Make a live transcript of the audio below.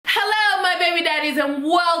daddies, and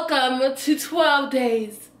welcome to 12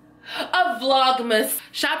 days of Vlogmas.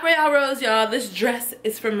 Shop Reyal Rose, y'all. This dress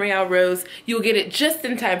is from Reyal Rose. You'll get it just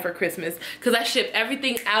in time for Christmas because I ship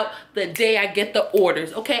everything out the day I get the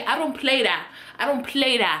orders, okay? I don't play that. I don't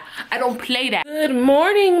play that. I don't play that. Good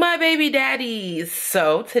morning, my baby daddies.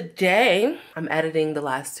 So today, I'm editing the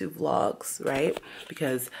last two vlogs, right?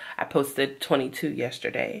 Because I posted 22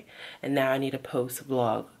 yesterday, and now I need to post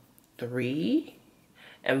vlog 3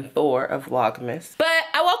 and 4 of Vlogmas. But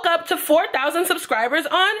I woke up to 4,000 subscribers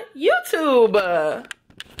on YouTube.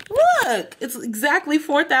 Look, it's exactly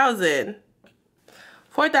 4,000.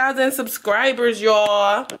 4,000 subscribers,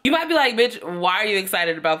 y'all. You might be like, bitch, why are you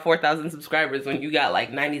excited about 4,000 subscribers when you got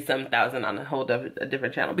like 90-some thousand on a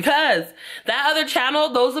different channel? Because that other channel,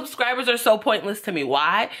 those subscribers are so pointless to me.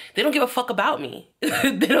 Why? They don't give a fuck about me.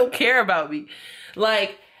 They don't care about me.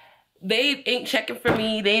 Like, they ain't checking for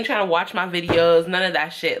me. They ain't trying to watch my videos. None of that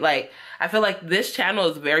shit. Like, I feel like this channel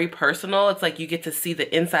is very personal. It's like you get to see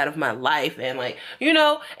the inside of my life and like, you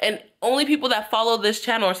know, and only people that follow this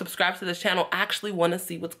channel or subscribe to this channel actually want to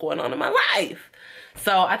see what's going on in my life.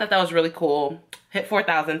 So I thought that was really cool. Hit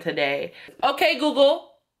 4,000 today. Okay,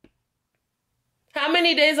 Google. How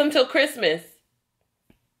many days until Christmas?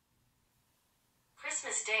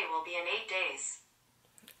 Christmas Day will be in 8 days.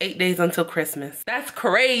 8 days until Christmas. That's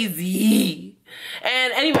crazy.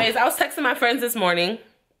 And anyways, I was texting my friends this morning,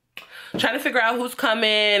 trying to figure out who's coming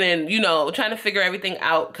and, you know, trying to figure everything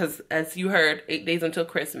out because as you heard, 8 days until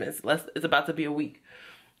Christmas. It's about to be a week.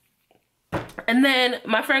 And then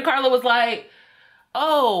my friend Carla was like,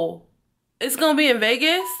 oh, it's going to be in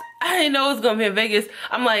Vegas? I didn't know it was going to be in Vegas.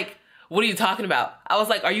 I'm like, what are you talking about? I was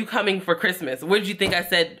like, are you coming for Christmas? What did you think I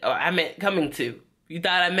said? Oh, I meant coming to. You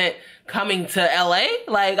thought I meant coming to LA?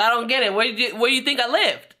 Like, I don't get it. Where do you think I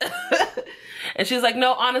lived? And she was like,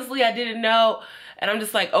 no, honestly, I didn't know. And I'm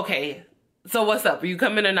just like, okay, so what's up? Are you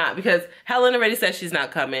coming or not? Because Helen already said she's not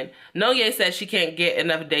coming. Noye said she can't get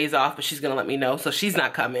enough days off, but she's going to let me know. So she's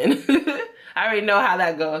not coming. I already know how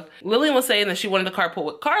that goes. Lillian was saying that she wanted to carpool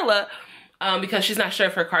with Carla because she's not sure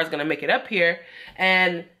if her car's going to make it up here.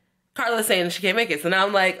 And Carla's saying she can't make it. So now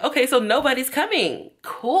I'm like, okay, so nobody's coming.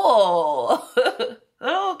 Cool.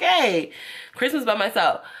 Okay. Christmas by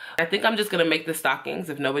myself. I think I'm just going to make the stockings.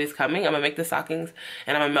 If nobody's coming, I'm going to make the stockings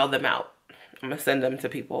and I'm going to mail them out. I'm going to send them to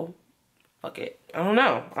people. Fuck it. I don't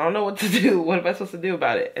know. I don't know what to do. What am I supposed to do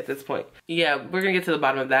about it at this point? Yeah, we're going to get to the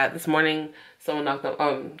bottom of that. This morning, someone knocked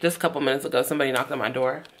on, just a couple minutes ago, somebody knocked on my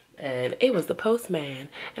door. And it was the postman.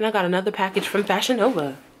 And I got another package from Fashion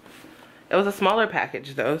Nova. It was a smaller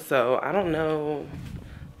package though, so I don't know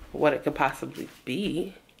what it could possibly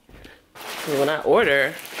be. When I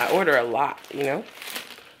order a lot, you know?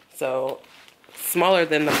 So, smaller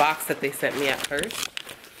than the box that they sent me at first.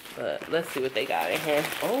 But let's see what they got in here.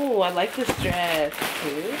 Oh, I like this dress. 2,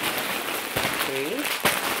 3,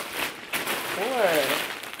 4.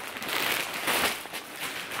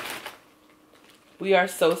 We are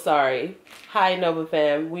so sorry. Hi, Nova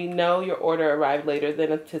fam. We know your order arrived later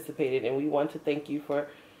than anticipated, and we want to thank you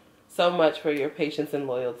so much for your patience and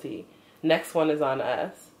loyalty. Next one is on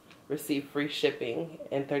us. Receive free shipping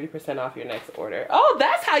and 30% off your next order. Oh,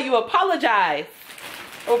 that's how you apologize.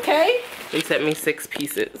 Okay? They sent me 6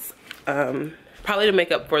 pieces. Probably to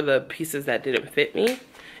make up for the pieces that didn't fit me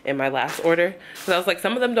in my last order. So I was like,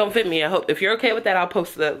 some of them don't fit me. I hope if you're okay with that, I'll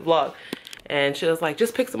post the vlog. And she was like,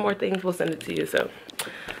 just pick some more things. We'll send it to you. So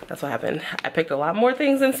that's what happened. I picked a lot more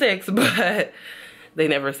things than 6, but they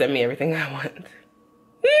never sent me everything I want.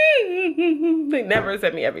 They never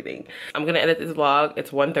sent me everything. I'm gonna edit this vlog.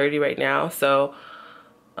 It's 1:30 right now, so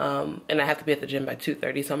and I have to be at the gym by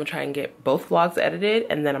 2:30, so I'm gonna try and get both vlogs edited,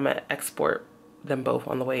 and then I'm gonna export them both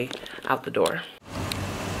on the way out the door.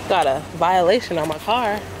 Got a violation on my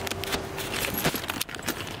car,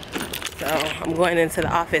 so I'm going into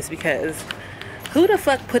the office because who the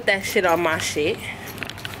fuck put that shit on my shit?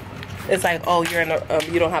 It's like, oh, you're in a,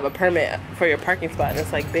 you don't have a permit for your parking spot. And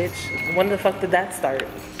it's like, bitch, when the fuck did that start?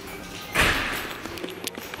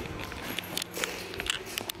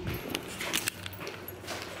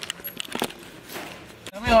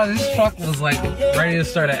 I mean, like, this truck was like ready to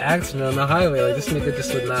start an accident on the highway. Like, this nigga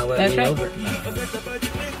just would not let me over.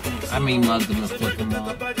 I mean, I was gonna flip him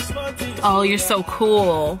off. Oh, you're so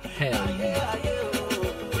cool. Hell yeah.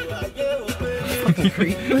 Fucking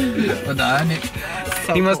creep. But no, I mean,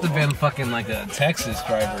 So he must have been fucking like a Texas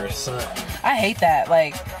driver or something. I hate that.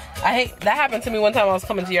 Like, that happened to me one time I was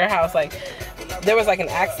coming to your house. Like, there was like an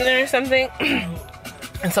accident or something.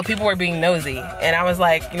 And so people were being nosy, and I was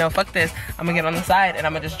like, you know, fuck this. I'm gonna get on the side and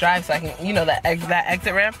I'm gonna just drive so I can, you know, that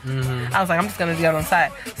exit ramp. I was like, I'm just gonna get on the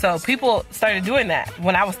side. So people started doing that.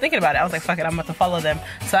 When I was thinking about it, I was like, fuck it, I'm about to follow them.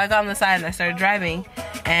 So I got on the side and I started driving,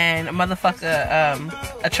 and a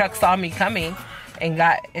motherfucker, a truck saw me coming and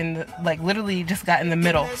got in the, like, literally just got in the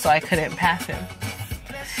middle, so I couldn't pass him.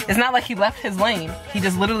 It's not like he left his lane. He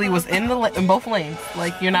just literally was in both lanes.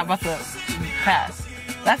 Like, you're not about to pass.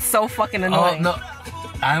 That's so fucking annoying. Oh, no.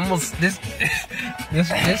 I almost, this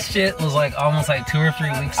shit was like almost like 2 or 3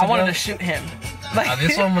 weeks ago. I wanted to shoot him. Like,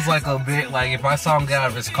 this one was like a bit, like if I saw him get out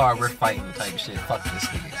of his car, we're fighting type shit. Fuck this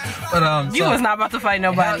nigga. But you was not about to fight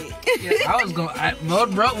nobody. I was going,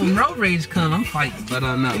 when road rage come, I'm fighting, but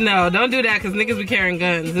no. No, don't do that, because niggas be carrying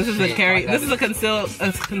guns. This is a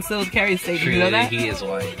concealed carry state. True, you know that? He is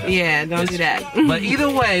white. Yeah, don't do that. But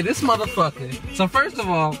either way, this motherfucker, so first of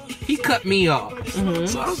all, he cut me off.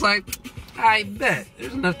 So I was like, I bet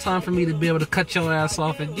there's enough time for me to be able to cut your ass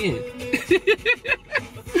off again.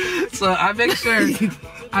 So I make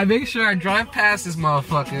sure I drive past this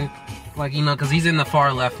motherfucker, like, you know, because he's in the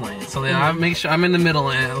far left lane. So then I make sure I'm in the middle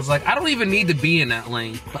lane. I was like, I don't even need to be in that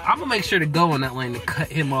lane, but I'm gonna make sure to go in that lane to cut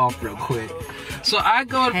him off real quick. So I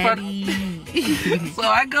go in front. So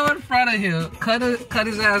I go in front of him, cut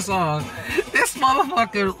his ass off. This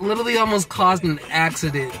motherfucker literally almost caused an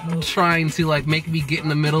accident trying to like make me get in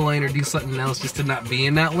the middle lane or do something else just to not be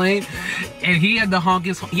in that lane. And he had to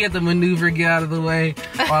he had to maneuver, get out of the way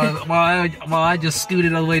while I just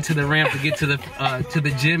scooted all the way to the ramp to get to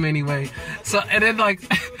the gym anyway. So and then like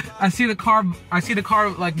I see the car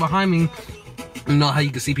like behind me. You know how you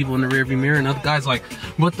can see people in the rearview mirror, and other guys like,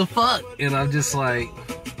 what the fuck? And I'm just like,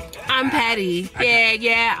 I'm petty.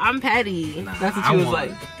 Yeah, I'm petty. Nah, that's what you was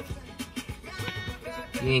like.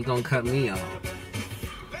 You ain't gonna cut me off.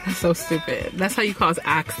 That's so stupid. That's how you cause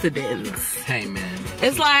accidents. Hey man,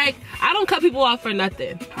 it's like, I don't cut people off for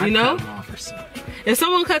nothing. You know? Cut them off for something. If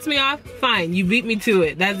someone cuts me off, fine. You beat me to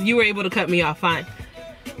it. You were able to cut me off, fine.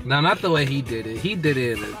 No, not the way he did it. He did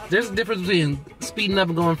it. There's a difference between speeding up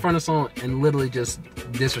and going in front of someone and literally just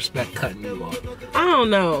disrespect cutting you off. I don't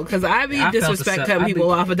know, because I be disrespect cutting people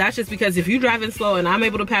off, but that's just because if you driving slow and I'm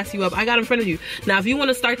able to pass you up, I got in front of you. Now, if you want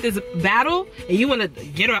to start this battle and you want to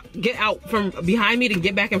get out from behind me to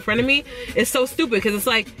get back in front of me, it's so stupid, because it's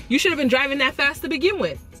like, you should have been driving that fast to begin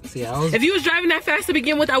with. See, if you was driving that fast to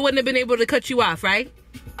begin with, I wouldn't have been able to cut you off, right?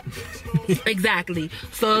 Exactly.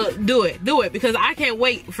 So do it, because I can't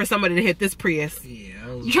wait for somebody to hit this Prius. Yeah,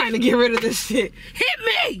 I'm trying to get rid of this shit.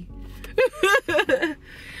 Hit me.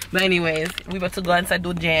 But anyways, we about to go inside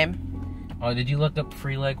do gym. Oh, did you look up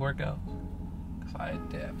free leg workout? Cause I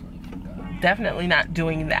definitely forgot. Definitely not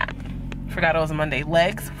doing that. Forgot it was a Monday.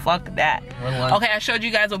 Legs, fuck that. Okay, I showed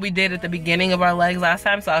you guys what we did at the beginning of our legs last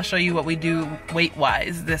time, so I'll show you what we do weight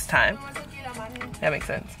wise this time. That makes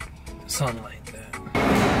sense. Something like that.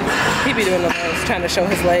 He be doing the most, trying to show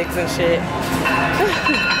his legs and shit.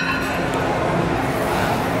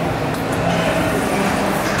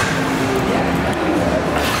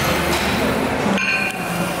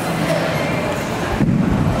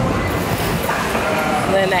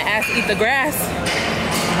 Letting that ass eat the grass.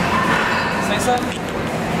 Say something?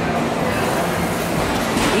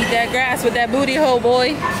 Eat that grass with that booty hole,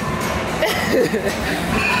 boy.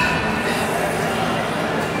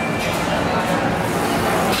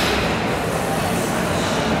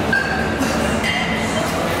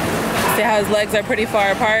 See how his legs are pretty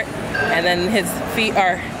far apart, and then his feet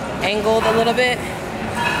are angled a little bit.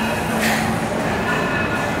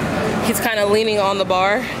 He's kind of leaning on the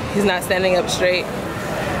bar. He's not standing up straight.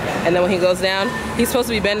 And then when he goes down, he's supposed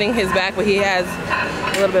to be bending his back, but he has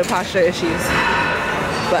a little bit of posture issues.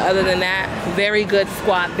 But other than that, very good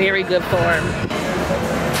squat, very good form.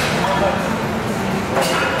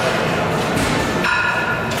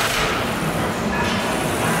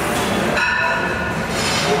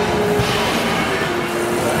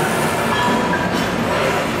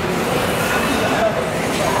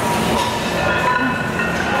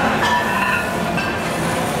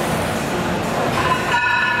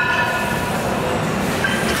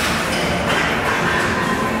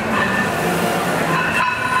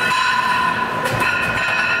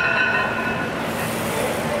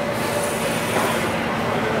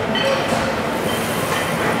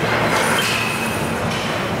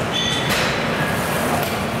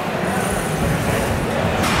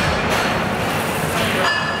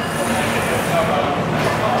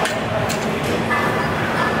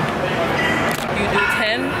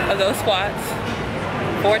 Those squats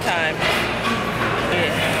 4 times.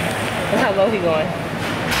 Yeah. Look how low he going.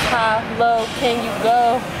 How low can you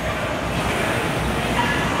go?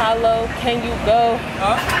 How low can you go?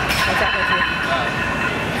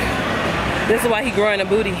 This is why he growing a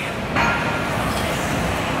booty.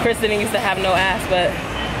 Chris didn't used to have no ass, but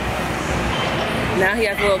now he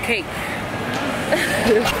has a little cake.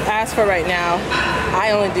 As for right now, I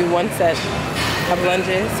only do one set of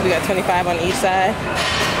lunges. We got 25 on each side,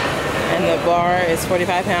 and the bar is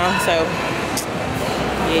 45 pounds, so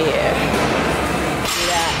yeah. We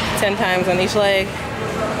got 10 times on each leg.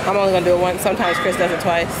 I'm only gonna do it once. Sometimes Chris does it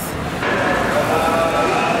twice.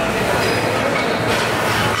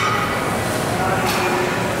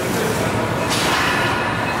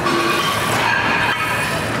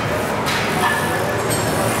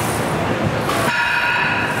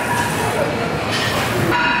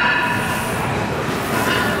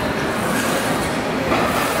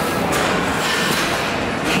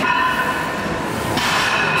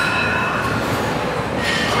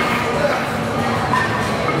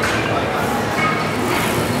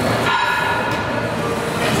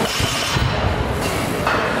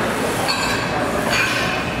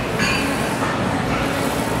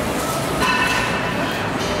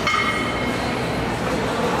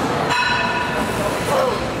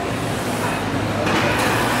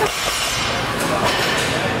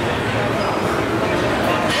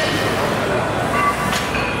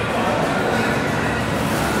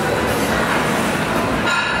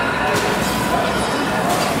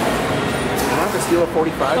 Steal a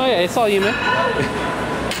 45? Oh yeah, it's all you, man.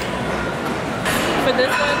 For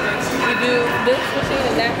this one, we do this machine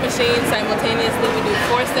and that machine simultaneously. We do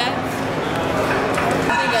 4 sets.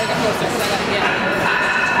 I think I got closer because I got to get it.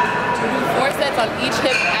 We do 4 sets on each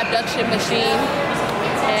hip abduction machine,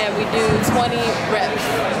 and we do 20 reps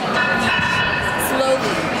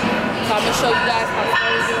slowly. So I'm gonna show you guys how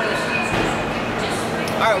slowly we do it.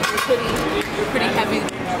 All right, we're pretty heavy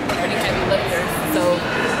lifters, so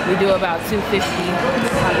we do about 250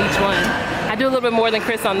 on each one. I do a little bit more than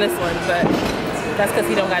Chris on this one, but that's because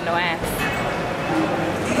he don't got no ass.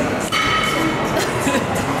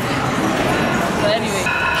 But anyway,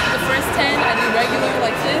 the first 10 I do regular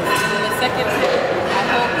like this, and then the second 10 I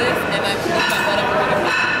hold this and I push my butt up really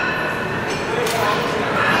hard.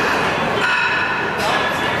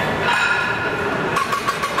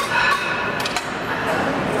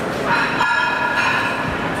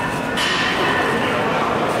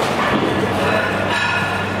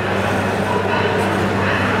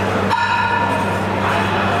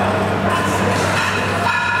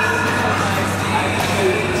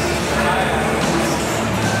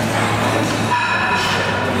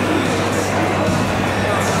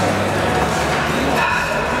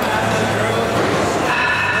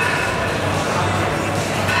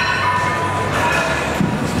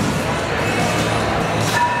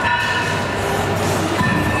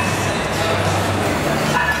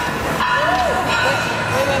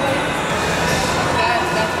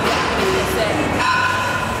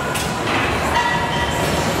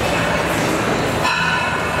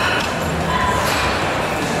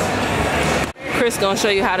 Chris gonna show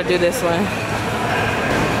you how to do this one.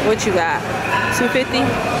 What you got? 250?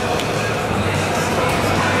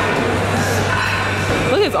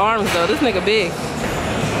 Look at his arms though. This nigga big.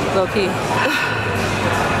 Low key.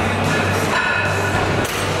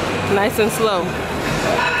 Nice and slow.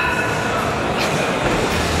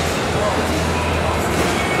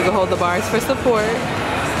 You can hold the bars for support.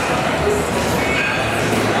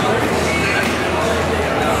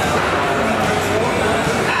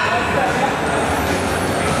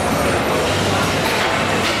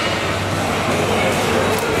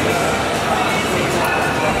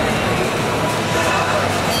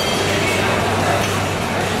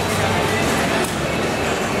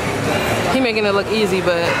 Making it look easy,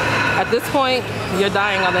 but at this point you're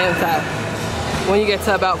dying on the inside. When you get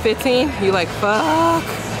to about 15, you're like, fuck.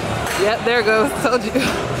 Yep, there it goes. Told you.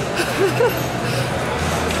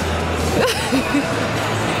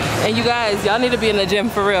 And you guys, y'all need to be in the gym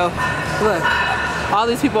for real. Look, all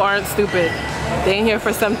these people aren't stupid. They ain't here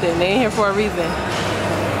for something. They ain't here for a reason.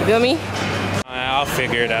 You feel me? I'll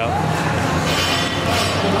figure it out.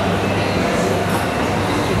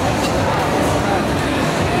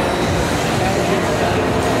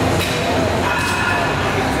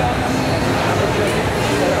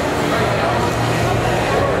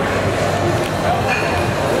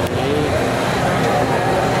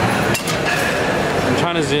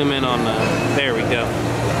 Trying to zoom in on the, there we go.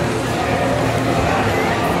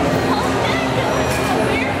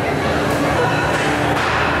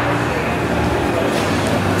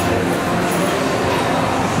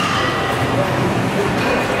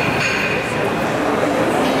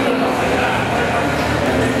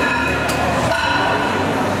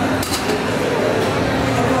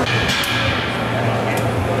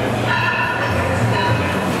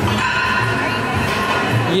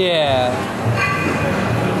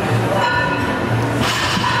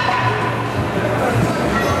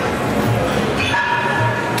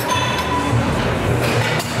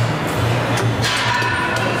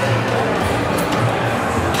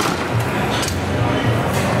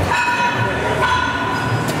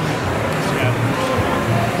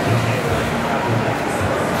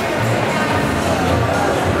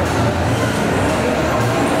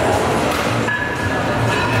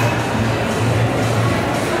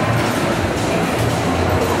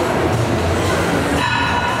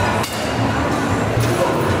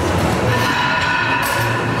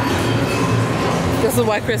 This is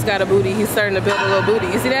why Chris got a booty. He's starting to build a little booty.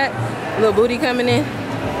 You see that? A little booty coming in?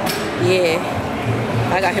 Yeah.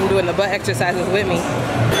 I got him doing the butt exercises with me.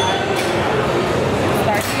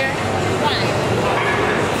 Start here. 1, 2,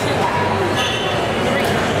 3,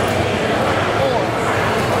 4,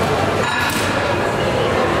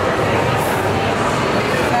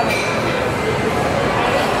 7.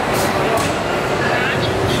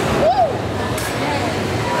 Woo!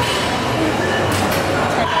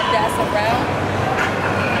 Turn that ass around.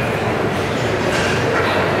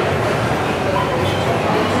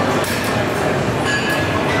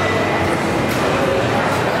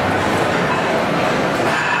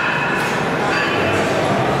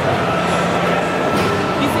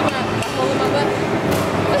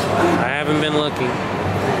 Been looking.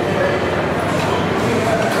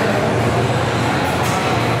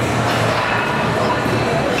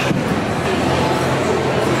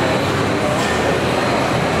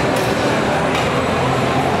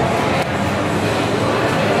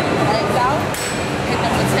 Legs out. Hit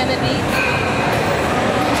them with 10 of these.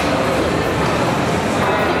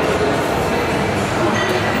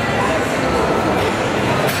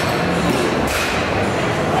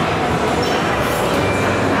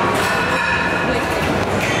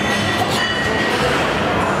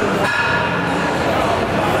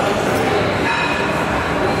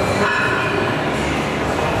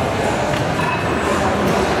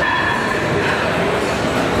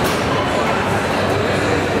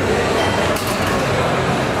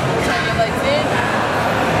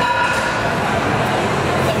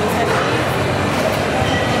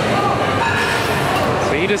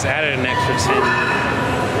 Just added an extra 10.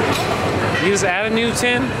 You just add a new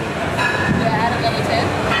 10? Did I add another 10?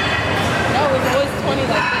 No, it was always 20 like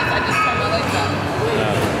this. I just turned my legs out.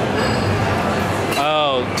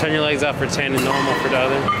 Oh, turn your legs out for 10 and normal for the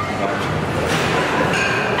other?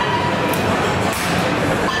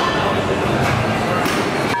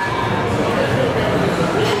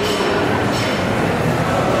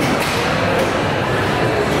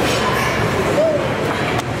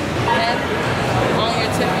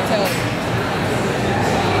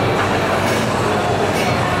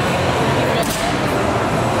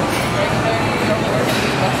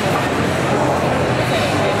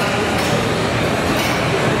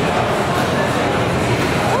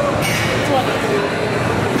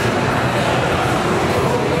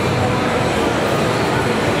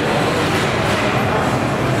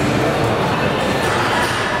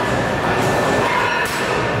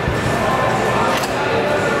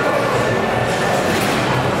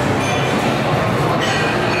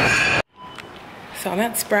 So I'm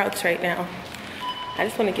at Sprouts right now. I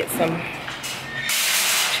just want to get some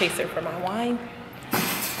chaser for my wine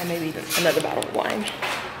and maybe another bottle of wine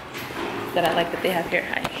that I like that they have here.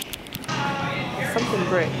 Hi. Something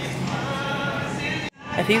brick.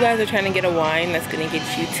 If you guys are trying to get a wine that's gonna get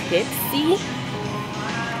you tipsy,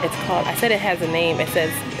 it's called, I said it has a name. It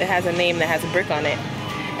says it has a name that has a brick on it,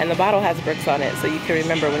 and the bottle has bricks on it, so you can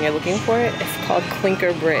remember when you're looking for it. It's called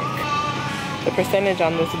Clinker Brick. The percentage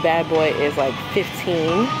on this bad boy is like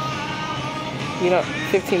 15.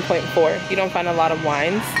 15.4. You don't find a lot of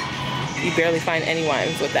wines. You barely find any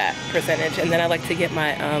wines with that percentage. And then I like to get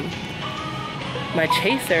my my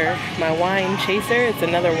chaser, my wine chaser. It's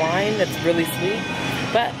another wine that's really sweet,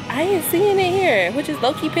 but I ain't seeing it here, which is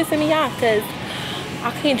low-key pissing me off because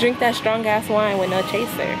I can't drink that strong ass wine with no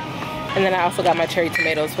chaser. And then I also got my cherry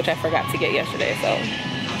tomatoes, which I forgot to get yesterday, so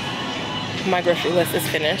my grocery list is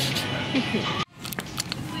finished.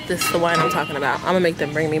 This is the wine I'm talking about. I'm gonna make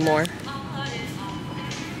them bring me more.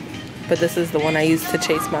 But this is the one I use to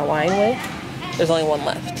chase my wine with. There's only one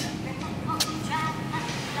left.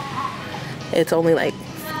 It's only like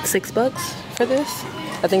 $6 for this.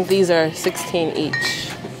 I think these are 16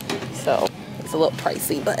 each. So it's a little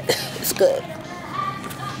pricey, but it's good.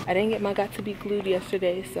 I didn't get my Got to Be Glued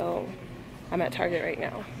yesterday, so I'm at Target right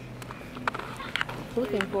now.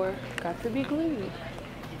 Looking for Got to Be Glued.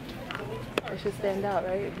 It should stand out,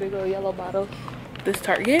 right? Big old yellow bottle. This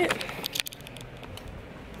Target,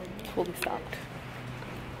 fully stocked.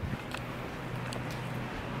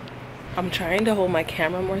 I'm trying to hold my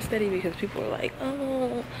camera more steady because people are like,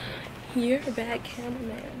 oh, you're a bad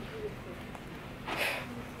cameraman.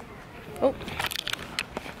 Oh.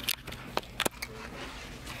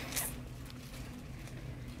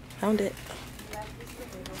 Found it.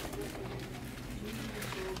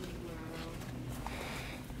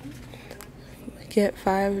 Get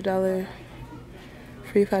 $5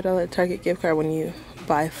 free $5 Target gift card when you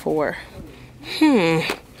buy 4.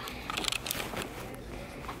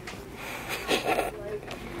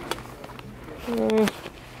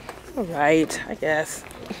 All right, I guess.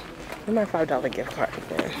 my $5 gift card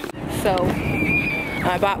again. So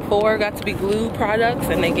I bought 4 got to be glue products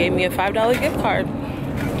and they gave me a $5 gift card.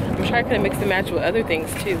 I'm trying to mix and match with other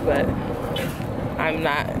things too, but I'm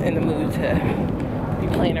not in the mood to be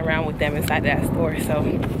playing around with them inside that store. So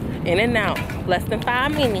in and out, less than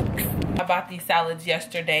 5 minutes. I bought these salads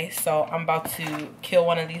yesterday, so I'm about to kill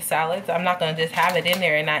one of these salads. I'm not gonna just have it in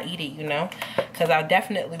there and not eat it, you know, because I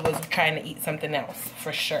definitely was trying to eat something else,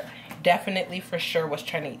 for sure. Definitely, for sure, was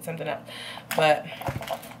trying to eat something else. But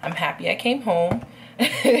I'm happy I came home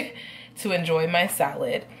to enjoy my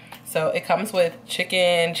salad. So it comes with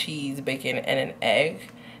chicken, cheese, bacon, and an egg.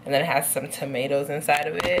 And then it has some tomatoes inside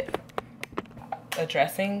of it. A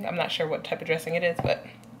dressing. I'm not sure what type of dressing it is, but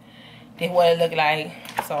this is what it look like.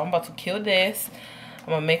 So I'm about to kill this. I'm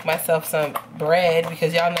gonna make myself some bread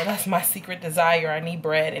because y'all know that's my secret desire. I need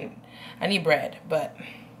bread, and I need bread, but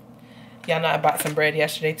y'all know I bought some bread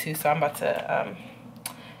yesterday too, so I'm about to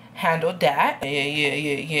handle that.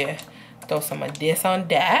 Yeah. Throw some of this on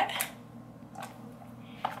that.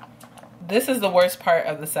 This is the worst part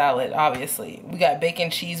of the salad, obviously. We got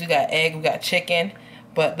bacon, cheese, we got egg, we got chicken.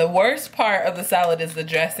 But the worst part of the salad is the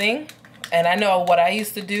dressing. And I know what I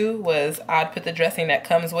used to do was I'd put the dressing that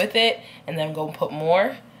comes with it and then go put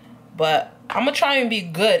more. But I'm gonna try and be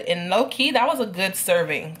good. And low key, that was a good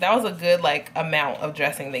serving. That was a good like amount of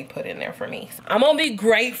dressing they put in there for me. I'm gonna be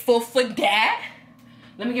grateful for that.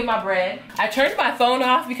 Let me get my bread. I turned my phone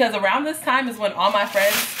off because around this time is when all my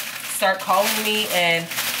friends start calling me and,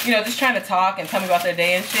 you know, just trying to talk and tell me about their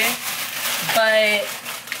day and shit. But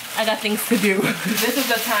I got things to do. This is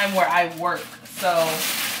the time where I work. So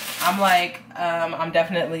I'm like, I'm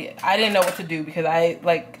definitely, I didn't know what to do because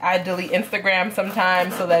I delete Instagram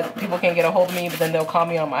sometimes so that people can get a hold of me, but then they'll call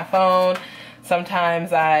me on my phone.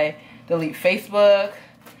 Sometimes I delete Facebook.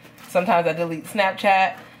 Sometimes I delete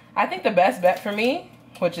Snapchat. I think the best bet for me,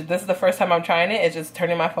 which is, this is the first time I'm trying it, is just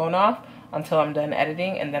turning my phone off until I'm done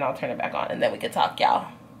editing, and then I'll turn it back on, and then we can talk, y'all.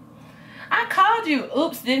 I called you.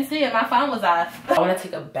 Oops, didn't see it. My phone was off. I want to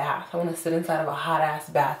take a bath. I want to sit inside of a hot ass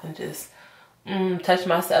bath and just touch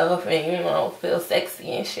myself and, you know, feel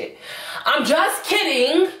sexy and shit. I'm just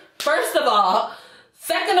kidding. First of all.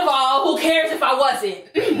 Second of all, who cares if I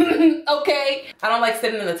wasn't? Okay? I don't like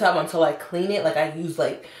sitting in the tub until I clean it. Like I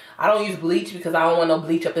don't use bleach because I don't want no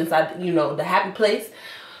bleach up inside, you know, the happy place.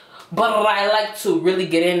 But I like to really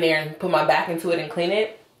get in there and put my back into it and clean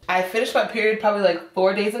it. I finished my period probably like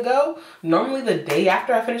 4 days ago. Normally the day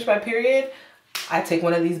after I finish my period, I take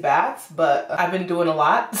one of these baths, but I've been doing a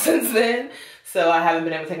lot since then. So I haven't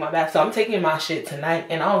been able to take my bath. So I'm taking my shit tonight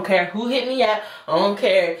and I don't care who hit me at. I don't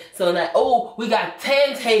care. So that, oh, we got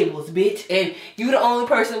 10 tables, bitch. And you the only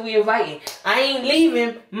person we inviting. I ain't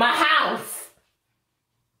leaving my house.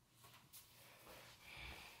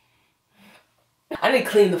 I need to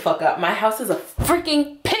clean the fuck up. My house is a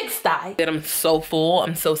freaking pigsty. I'm so full.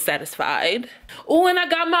 I'm so satisfied. Oh, and I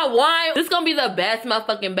got my wine. This is gonna be the best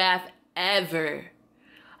motherfucking bath ever.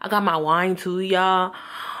 I got my wine too, y'all.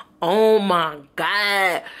 Oh my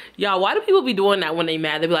God. Y'all, why do people be doing that when they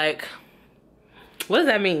mad? They be like, what does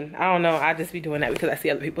that mean? I don't know. I just be doing that because I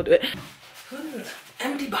see other people do it.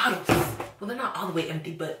 Empty bottles. Well, they're not all the way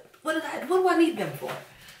empty, but what do I need them for?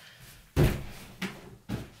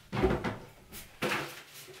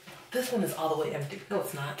 This one is all the way empty. No,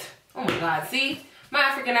 it's not. Oh my God, see? My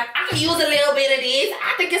African, I can use a little bit of this.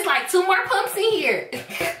 I think it's like 2 more pumps in here.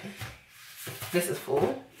 This is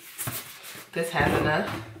full. This has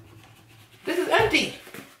enough. This is empty.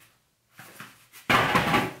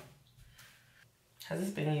 Has this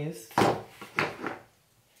been used?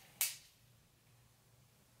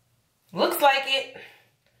 Looks like it.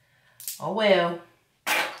 Oh well.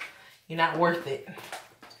 You're not worth it.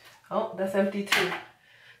 Oh, that's empty too.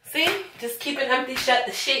 See? Just keep it empty, shut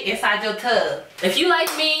the shit inside your tub. If you like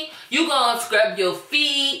me, you gonna scrub your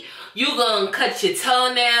feet, you gonna cut your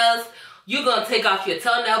toenails, you gonna take off your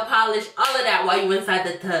toenail polish, all of that while you inside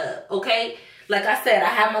the tub, okay? Like I said, I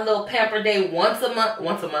have my little pamper day once a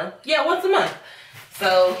month. Yeah, once a month.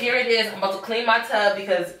 So here it is. I'm about to clean my tub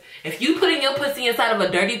because if you putting your pussy inside of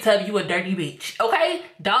a dirty tub, you a dirty bitch, okay?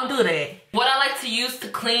 Don't do that. What I like to use to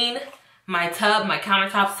clean my tub, my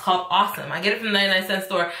countertops, is called Awesome. I get it from the 99-cent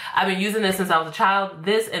store. I've been using this since I was a child.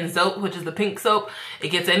 This and soap, which is the pink soap. It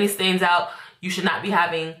gets any stains out. You should not be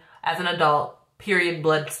having, as an adult, period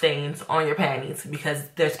blood stains on your panties because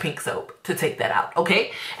there's pink soap to take that out,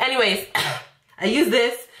 okay? Anyways, I use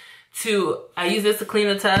this to clean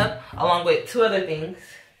the tub along with 2 other things.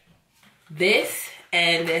 This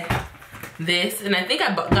and this. And I think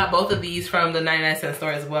I got both of these from the 99-cent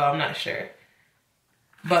store as well. I'm not sure.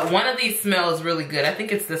 But one of these smells really good. I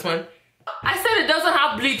think it's this one. I said it doesn't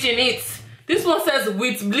have bleach in it. This one says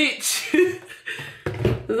with bleach.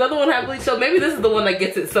 This other one have bleach, so maybe this is the one that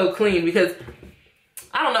gets it so clean because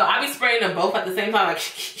I don't know. I be spraying them both at the same time, like.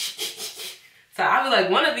 So I was like,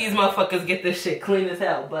 one of these motherfuckers get this shit clean as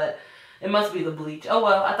hell, but it must be the bleach. Oh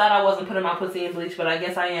well, I thought I wasn't putting my pussy in bleach, but I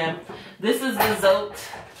guess I am. This is the Zote,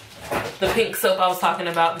 the pink soap I was talking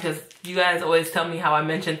about, because you guys always tell me how I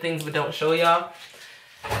mention things but don't show y'all.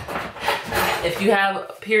 If you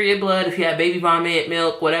have period blood, if you have baby vomit,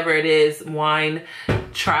 milk, whatever it is, wine,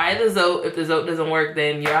 try the Zote. If the Zote doesn't work,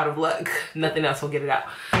 then you're out of luck. Nothing else will get it out.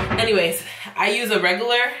 Anyways, I use a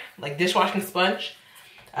regular, like, dishwashing sponge,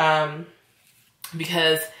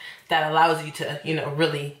 because that allows you to, you know,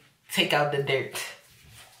 really take out the dirt.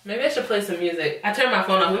 Maybe I should play some music. I turned my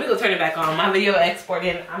phone off. Let me go turn it back on. My video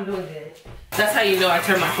exporting. I'm doing good. That's how you know I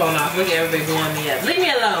turned my phone off. Look at everybody blowing me up. Leave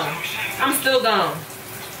me alone. I'm still gone.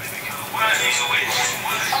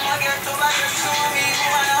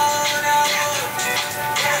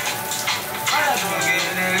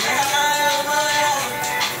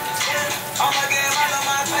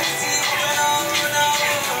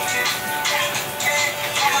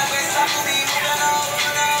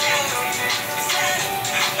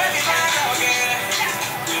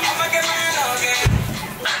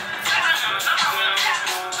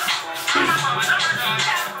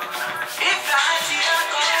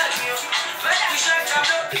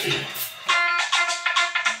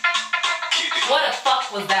 What the fuck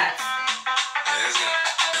was that?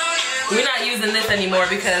 We're not using this anymore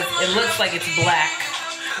because it looks like it's black.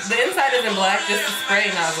 The inside isn't black, just the spray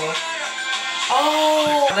nozzle.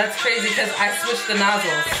 Oh, that's crazy because I switched the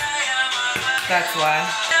nozzles. That's why.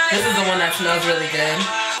 This is the one that smells really good.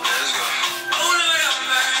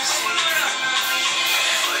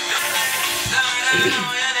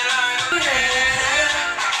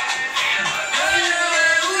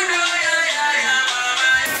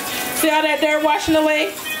 See all that dirt washing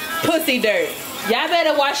away? Pussy dirt. Y'all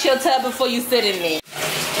better wash your tub before you sit in there.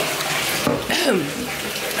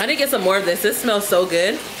 I did get some more of this. This smells so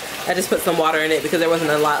good. I just put some water in it because there wasn't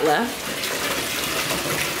a lot left.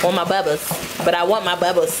 Want my bubbles. But I want my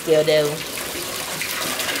bubbles still though.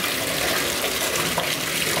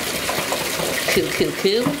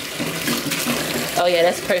 Cool. Oh yeah,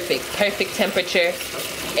 that's perfect. Perfect temperature.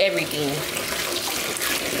 Everything.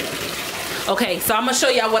 Okay, so I'm gonna show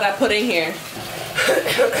y'all what I put in here.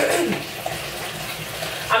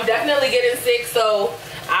 I'm definitely getting sick, so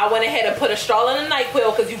I went ahead and put a straw in a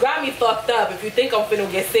NyQuil because you got me fucked up. If you think I'm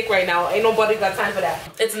finna get sick right now, ain't nobody got time for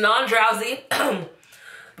that. It's non-drowsy.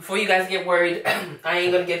 Before you guys get worried, I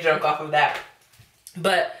ain't gonna get drunk off of that.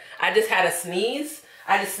 But I just had a sneeze.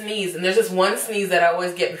 I just sneezed, and there's this one sneeze that I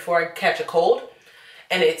always get before I catch a cold.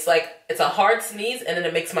 And it's like, it's a hard sneeze, and then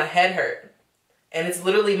it makes my head hurt. And it's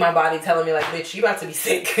literally my body telling me like, bitch, you about to be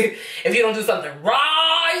sick if you don't do something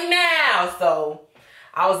right now. So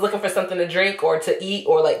I was looking for something to drink or to eat,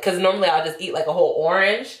 or like, cause normally I'll just eat like a whole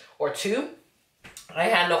orange or two. I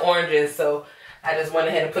had no oranges, so I just went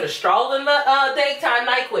ahead and put a straw in the daytime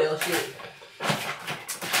NyQuil shit.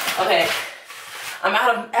 Okay, I'm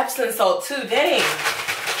out of Epsom salt too, dang.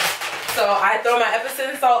 So I throw my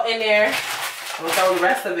Epsom salt in there. I'm gonna throw the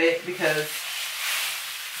rest of it because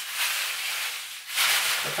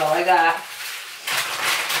that's all I got.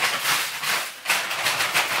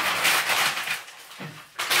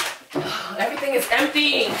 Everything is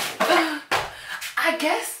empty. I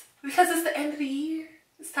guess because it's the end of the year,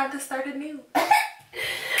 it's time to start anew. I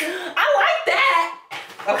like that.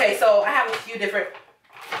 Okay, so I have a few different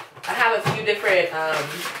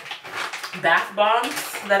bath bombs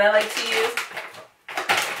that I like to use.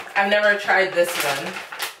 I've never tried this one.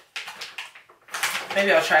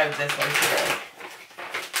 Maybe I'll try this one today.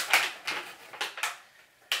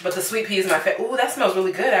 But the sweet pea is my favorite. Ooh, that smells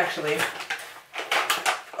really good actually.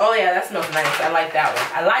 Oh yeah, that smells nice. I like that one.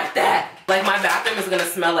 I like that. Like my bathroom is gonna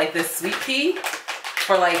smell like this sweet pea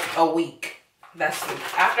for like a week. That's sweet.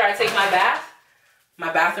 After I take my bath,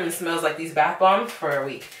 my bathroom smells like these bath bombs for a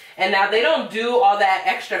week. And now they don't do all that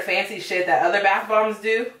extra fancy shit that other bath bombs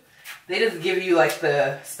do. They just give you like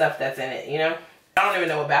the stuff that's in it, you know? I don't even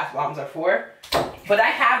know what bath bombs are for. But I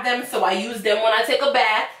have them, so I use them when I take a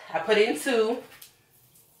bath. I put in 2.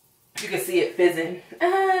 You can see it fizzing.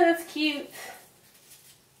 Ah, that's cute.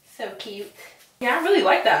 So cute. Yeah, I really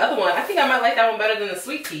like that other one. I think I might like that one better than the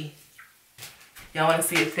sweet pea. Y'all want to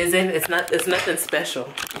see it fizzing? It's nothing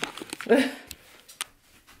special.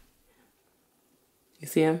 You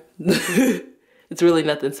see them? It's really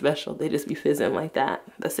nothing special. They just be fizzing like that.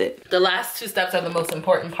 That's it. The last 2 steps are the most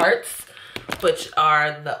important parts, which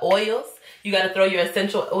are the oils. You gotta throw your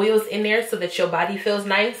essential oils in there so that your body feels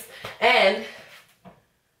nice. And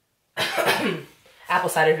apple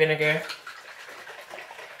cider vinegar.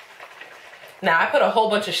 Now, I put a whole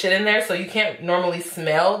bunch of shit in there, so you can't normally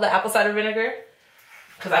smell the apple cider vinegar.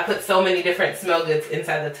 Because I put so many different smell goods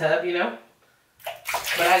inside the tub, you know?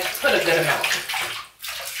 But I put a good amount.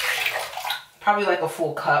 Probably like a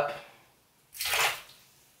full cup.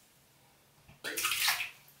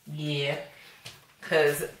 Yeah.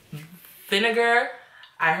 Because vinegar,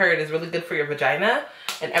 I heard, is really good for your vagina.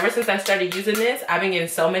 And ever since I started using this, I've been getting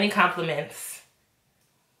so many compliments.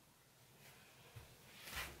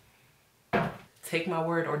 Take my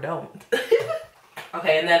word or don't.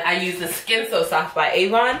 Okay, and then I use the Skin So Soft by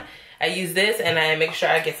Avon. I use this and I make sure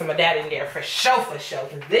I get some of that in there for sure,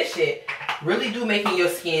 because this shit really do making your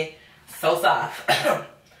skin so soft. I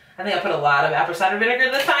think I put a lot of apple cider vinegar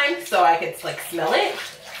this time so I could like smell it.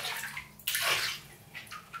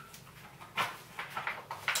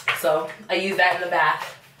 So I use that in the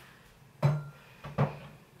bath.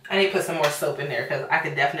 I need to put some more soap in there because I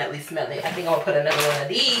could definitely smell it. I think I'm gonna put another one of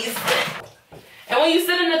these. And when you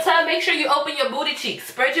sit in the tub, make sure you open your booty cheeks.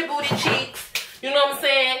 Spread your booty cheeks. You know what I'm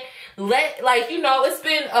saying? It's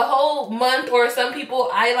been a whole month, or some people,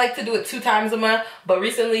 I like to do it 2 times a month. But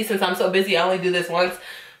recently, since I'm so busy, I only do this once.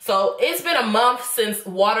 So it's been a month since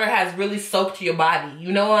water has really soaked your body.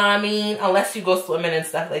 You know what I mean? Unless you go swimming and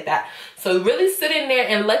stuff like that. So really sit in there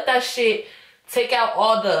and let that shit take out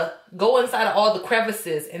go inside of all the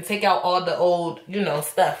crevices and take out all the old,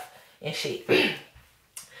 stuff and shit.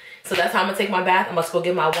 So that's how I'm gonna take my bath. I'm about to go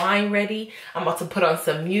get my wine ready. I'm about to put on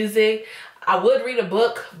some music. I would read a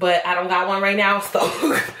book, but I don't got one right now, so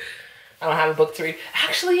I don't have a book to read.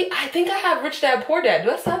 Actually, I think I have Rich Dad Poor Dad.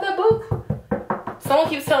 Do I still have that book? Someone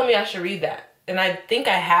keeps telling me I should read that, and I think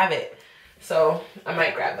I have it. So I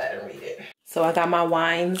might grab that and read it. So I got my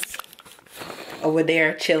wines over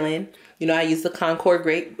there chilling. I use the Concord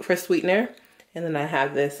grape for sweetener, and then I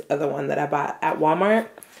have this other one that I bought at Walmart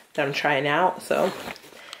that I'm trying out. So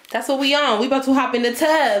that's what we on. We about to hop in the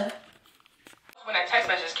tub. When that text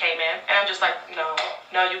message came in, and I'm just like, no,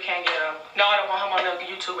 you can't get him. No, I don't want him on no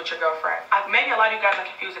YouTube with your girlfriend. Maybe a lot of you guys are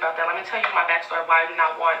confused about that. Let me tell you my backstory of why I do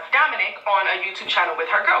not want Dominic on a YouTube channel with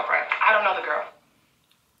her girlfriend. I don't know the girl.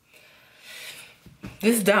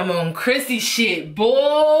 This Damo and Chrissy shit,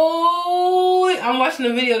 boy. I'm watching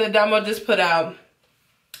the video that Damo just put out.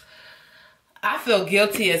 I feel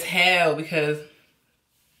guilty as hell because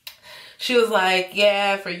she was like,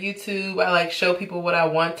 yeah, for YouTube, I like show people what I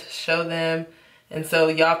want to show them. And so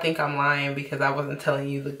y'all think I'm lying because I wasn't telling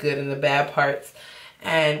you the good and the bad parts.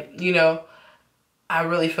 And, I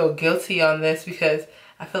really feel guilty on this because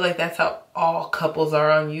I feel like that's how all couples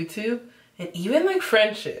are on YouTube. And even like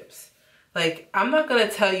friendships. Like, I'm not going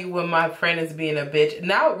to tell you when my friend is being a bitch.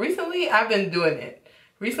 Now, recently, I've been doing it.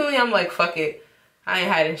 Recently, I'm like, fuck it. I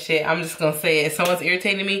ain't hiding shit. I'm just going to say it. If someone's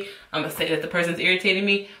irritating me, I'm going to say that the person's irritating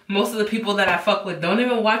me. Most of the people that I fuck with don't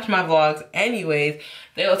even watch my vlogs anyways.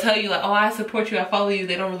 They'll tell you like, oh, I support you, I follow you.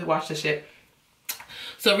 They don't really watch the shit.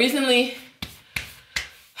 So recently,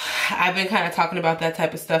 I've been kind of talking about that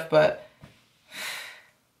type of stuff, but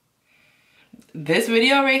this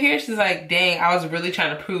video right here, she's like, dang, I was really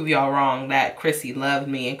trying to prove y'all wrong that Chrissy loved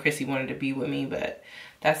me and Chrissy wanted to be with me, but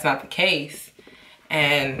that's not the case.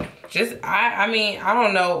 And just, I mean, I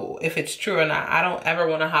don't know if it's true or not. I don't ever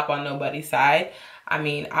want to hop on nobody's side. I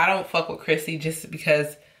mean, I don't fuck with Chrissy just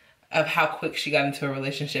because of how quick she got into a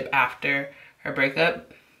relationship after her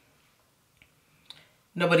breakup.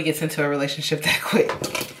 Nobody gets into a relationship that quick.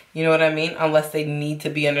 You know what I mean? Unless they need to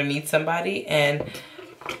be underneath somebody. And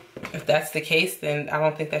if that's the case, then I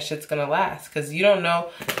don't think that shit's gonna last. Because you don't know.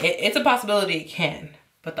 It's a possibility it can.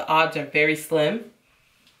 But the odds are very slim.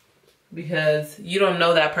 Because you don't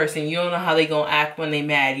know that person. You don't know how they gonna act when they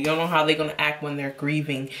mad. You don't know how they gonna act when they're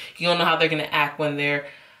grieving. You don't know how they're gonna act when they're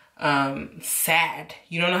sad.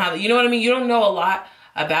 You don't know how, you know what I mean? You don't know a lot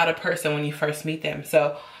about a person when you first meet them.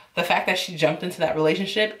 So the fact that she jumped into that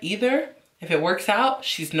relationship, either if it works out,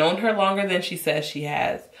 she's known her longer than she says she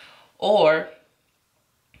has, or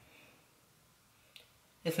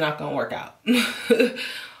it's not gonna work out.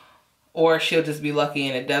 Or she'll just be lucky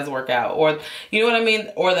and it does work out. Or, you know what I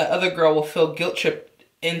mean? Or the other girl will feel guilt tripped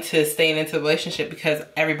into staying into the relationship because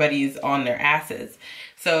everybody's on their asses.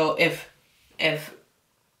 So if it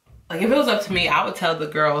was up to me, I would tell the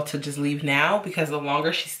girl to just leave now, because the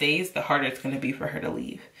longer she stays, the harder it's going to be for her to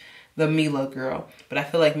leave. The Mila girl. But I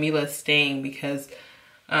feel like Mila's staying because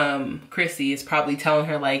Chrissy is probably telling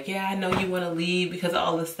her like, yeah, I know you want to leave because of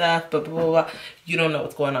all this stuff, but blah, blah, blah. You don't know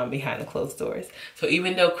what's going on behind the closed doors. So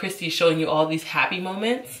even though Christy's showing you all these happy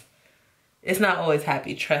moments, it's not always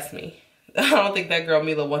happy, trust me. I don't think that girl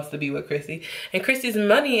Mila wants to be with Chrissy. And Chrissy's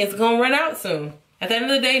money is gonna run out soon. At the end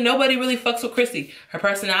of the day, nobody really fucks with Chrissy. Her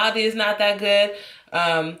personality is not that good.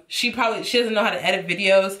 She doesn't know how to edit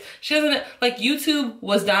videos. She doesn't, like, YouTube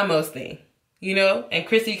was Damo's thing, you know? And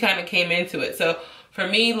Chrissy kind of came into it. So for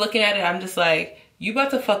me, looking at it, I'm just like, you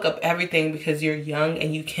about to fuck up everything because you're young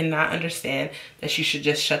and you cannot understand that you should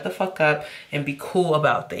just shut the fuck up and be cool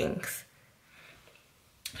about things.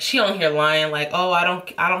 She on here lying like, oh, I don't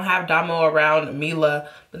have Damo around Mila.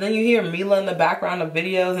 But then you hear Mila in the background of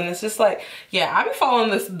videos and it's just like, yeah, I've been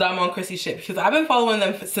following this Damo and Chrissy shit because I've been following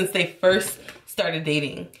them since they first started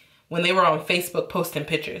dating. When they were on Facebook posting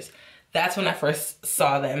pictures. That's when I first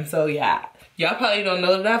saw them. So yeah, y'all probably don't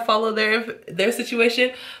know that I follow their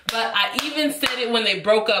situation. But I even said it when they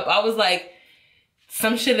broke up. I was like,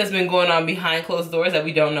 some shit has been going on behind closed doors that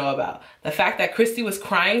we don't know about. The fact that Christy was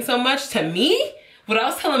crying so much, to me, what I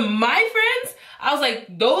was telling my friends, I was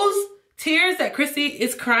like, those tears that Christy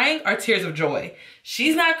is crying are tears of joy.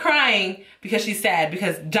 She's not crying because she's sad,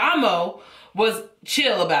 because Damo was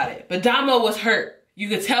chill about it. But Damo was hurt. You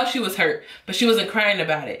could tell she was hurt, but she wasn't crying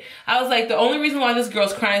about it. I was like, the only reason why this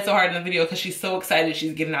girl's crying so hard in the video because she's so excited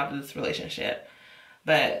she's getting out of this relationship.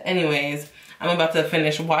 But anyways, I'm about to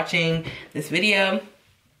finish watching this video.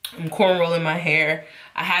 I'm cornrolling my hair.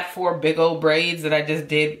 I had 4 big old braids that I just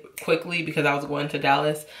did quickly because I was going to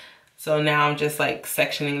Dallas. So now I'm just like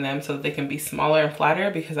sectioning them so that they can be smaller and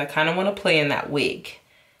flatter because I kind of want to play in that wig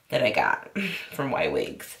that I got from White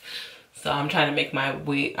Wigs. So I'm trying to make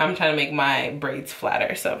my braids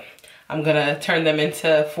flatter. So I'm gonna turn them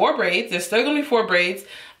into 4 braids. There's still gonna be 4 braids,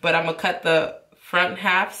 but I'm gonna cut the front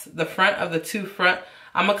halves,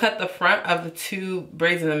 I'm gonna cut the front of the 2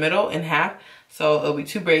 braids in the middle in half. So it'll be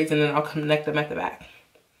 2 braids and then I'll connect them at the back.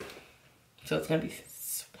 So it's gonna be 1,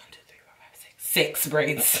 2, 3, 4, 5, 6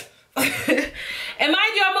 braids. And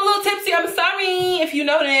mind you, I'm a little tipsy. I'm sorry if you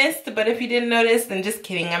noticed, but if you didn't notice, then just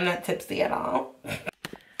kidding. I'm not tipsy at all.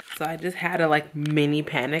 So I just had a like mini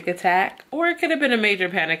panic attack, or it could have been a major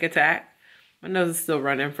panic attack. My nose is still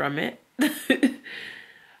running from it.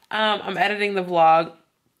 I'm editing the vlog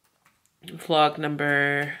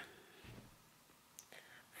number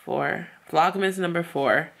 4. Vlogmas number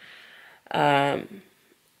 4.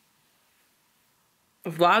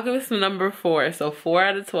 Vlogmas number 4. So 4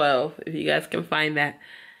 out of 12, if you guys can find that.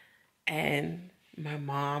 And my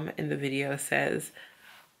mom in the video says,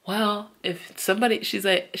 well, if somebody, she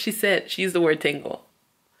said, she used the word tingle.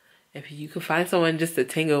 If you could find someone just to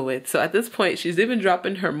tingle with. So at this point, she's even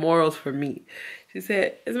dropping her morals for me. She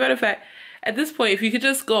said, as a matter of fact, at this point, if you could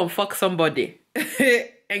just go and fuck somebody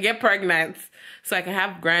and get pregnant so I can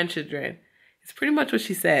have grandchildren. It's pretty much what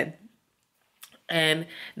she said. And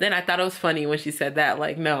then I thought it was funny when she said that,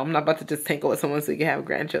 like, no, I'm not about to just tingle with someone so you can have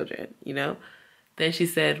grandchildren, you know? Then she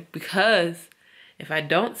said, because if I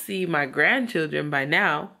don't see my grandchildren by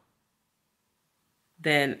now,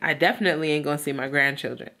 then I definitely ain't gonna see my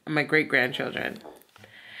grandchildren, my great-grandchildren.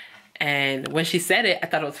 And when she said it, I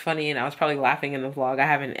thought it was funny and I was probably laughing in the vlog.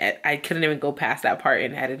 I couldn't even go past that part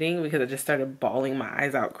in editing because I just started bawling my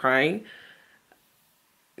eyes out crying.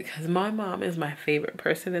 Because my mom is my favorite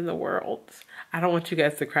person in the world. I don't want you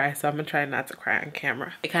guys to cry, so I'm gonna try not to cry on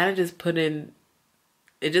camera. It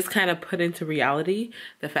just kind of put into reality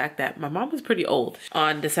the fact that my mom was pretty old.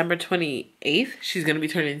 On December 28th, she's gonna be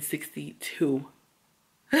turning 62.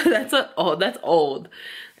 That's old.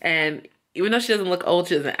 And even though she doesn't look old,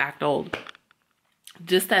 she doesn't act old.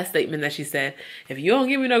 Just that statement that she said, if you don't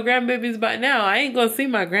give me no grandbabies by now, I ain't gonna see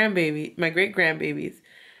my great-grandbabies.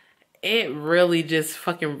 It really just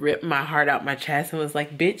fucking ripped my heart out my chest and was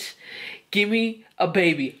like, bitch, give me a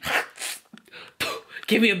baby.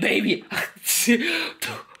 Give me a baby.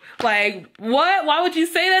 Like, what? Why would you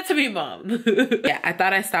say that to me, Mom? Yeah, I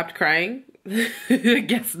thought I stopped crying.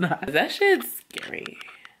 Guess not. That shit's scary.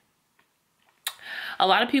 A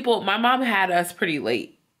lot of people, my mom had us pretty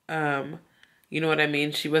late. You know what I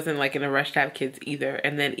mean? She wasn't like in a rush to have kids either.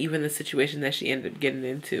 And then even the situation that she ended up getting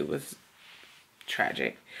into was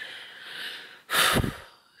tragic.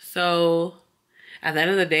 So at the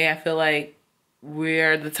end of the day, I feel like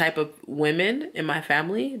we're the type of women in my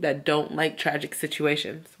family that don't like tragic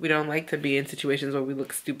situations. We don't like to be in situations where we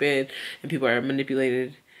look stupid and people are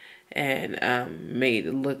manipulated and made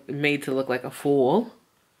to look like a fool.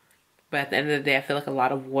 But at the end of the day, I feel like a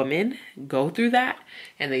lot of women go through that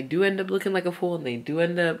and they do end up looking like a fool and they do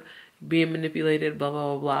end up being manipulated, blah,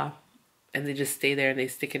 blah, blah, blah. And they just stay there and they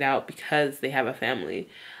stick it out because they have a family.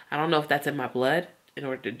 I don't know if that's in my blood in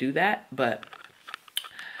order to do that, but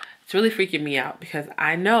it's really freaking me out because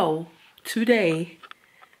I know today,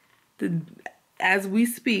 as we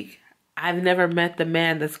speak, I've never met the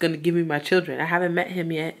man that's going to give me my children. I haven't met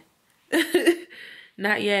him yet.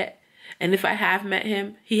 Not yet. And if I have met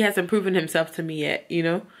him, he hasn't proven himself to me yet, you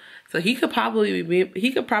know? So he could probably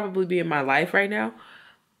be in my life right now,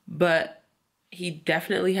 but he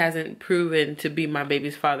definitely hasn't proven to be my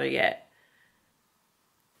baby's father yet.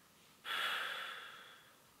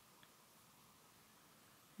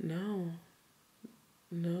 No.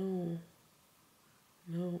 No.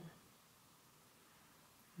 No.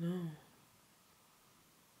 No.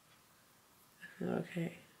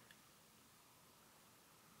 Okay.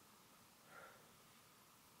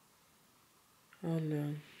 Oh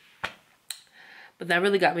no. But that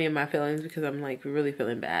really got me in my feelings because I'm like really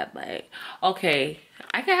feeling bad. Like, okay,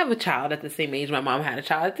 I can have a child at the same age my mom had a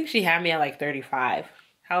child. I think she had me at like 35.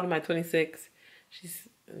 How old am I? 26. She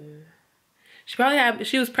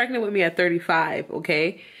was pregnant with me at 35,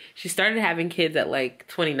 okay? She started having kids at like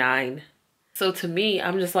 29. So to me,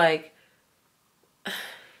 I'm just like,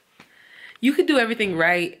 you could do everything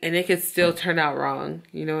right and it could still turn out wrong.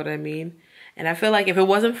 You know what I mean? And I feel like if it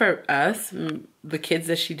wasn't for us, the kids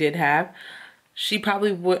that she did have, she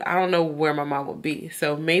probably would, I don't know where my mom would be.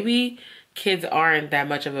 So maybe kids aren't that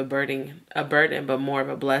much of a burden, but more of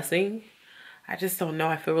a blessing. I just don't know.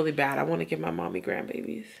 I feel really bad. I want to give my mommy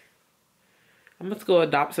grandbabies. I'm about to go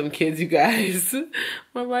adopt some kids, you guys.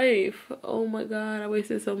 My life. Oh my God, I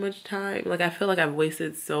wasted so much time. Like, I feel like I've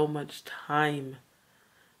wasted so much time.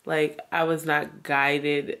 Like, I was not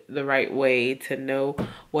guided the right way to know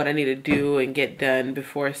what I need to do and get done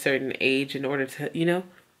before a certain age in order to, you know?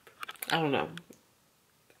 I don't know.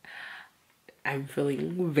 I'm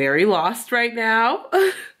feeling very lost right now.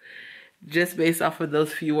 Just based off of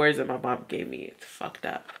those few words that my mom gave me. It's fucked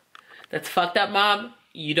up. That's fucked up, Mom.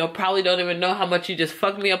 You probably don't even know how much you just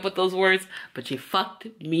fucked me up with those words, but you fucked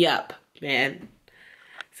me up, man.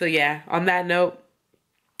 So yeah, on that note,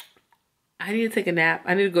 I need to take a nap.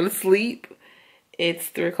 I need to go to sleep. It's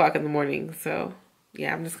 3 o'clock in the morning, so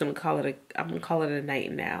yeah, I'm just gonna call it a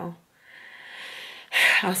night now.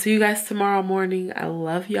 I'll see you guys tomorrow morning. I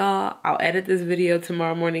love y'all. I'll edit this video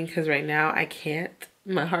tomorrow morning because right now I can't.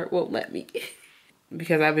 My heart won't let me.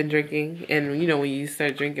 Because I've been drinking, and you know, when you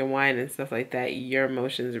start drinking wine and stuff like that, your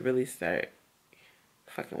emotions really start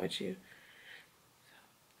fucking with you.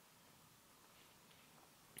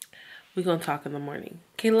 We're gonna talk in the morning.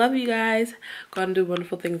 Okay, love you guys. Go out and do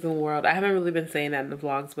wonderful things in the world. I haven't really been saying that in the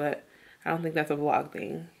vlogs, but I don't think that's a vlog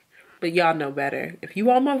thing. But y'all know better. If you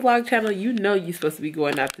on my vlog channel, you know you're supposed to be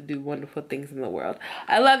going out to do wonderful things in the world.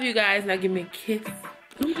 I love you guys. Now give me a kiss.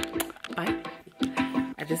 Bye.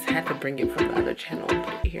 I just had to bring it from the other channel and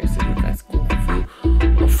put it here so you guys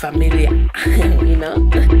can feel familiar, you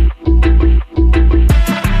know?